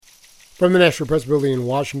From the National Press Building in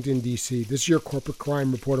Washington, D.C., this is your Corporate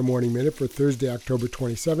Crime Reporter Morning Minute for Thursday, October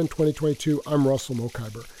 27, 2022. I'm Russell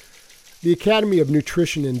Mokhiber. The Academy of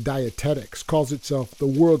Nutrition and Dietetics calls itself the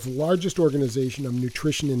world's largest organization of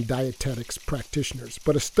nutrition and dietetics practitioners,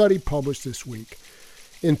 but a study published this week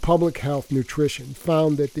in Public Health Nutrition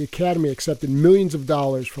found that the Academy accepted millions of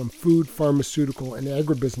dollars from food, pharmaceutical, and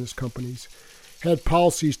agribusiness companies, had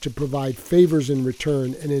policies to provide favors in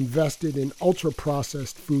return, and invested in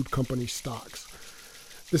ultra-processed food company stocks.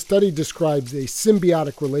 The study describes a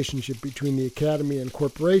symbiotic relationship between the Academy and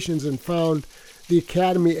corporations and found the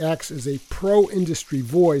Academy acts as a pro-industry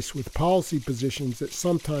voice with policy positions that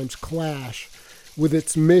sometimes clash with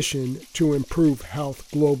its mission to improve health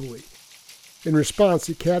globally. In response,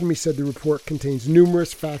 the Academy said the report contains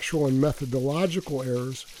numerous factual and methodological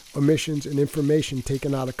errors, omissions, and information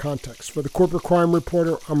taken out of context. For the Corporate Crime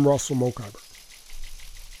Reporter, I'm Russell Mokhiber.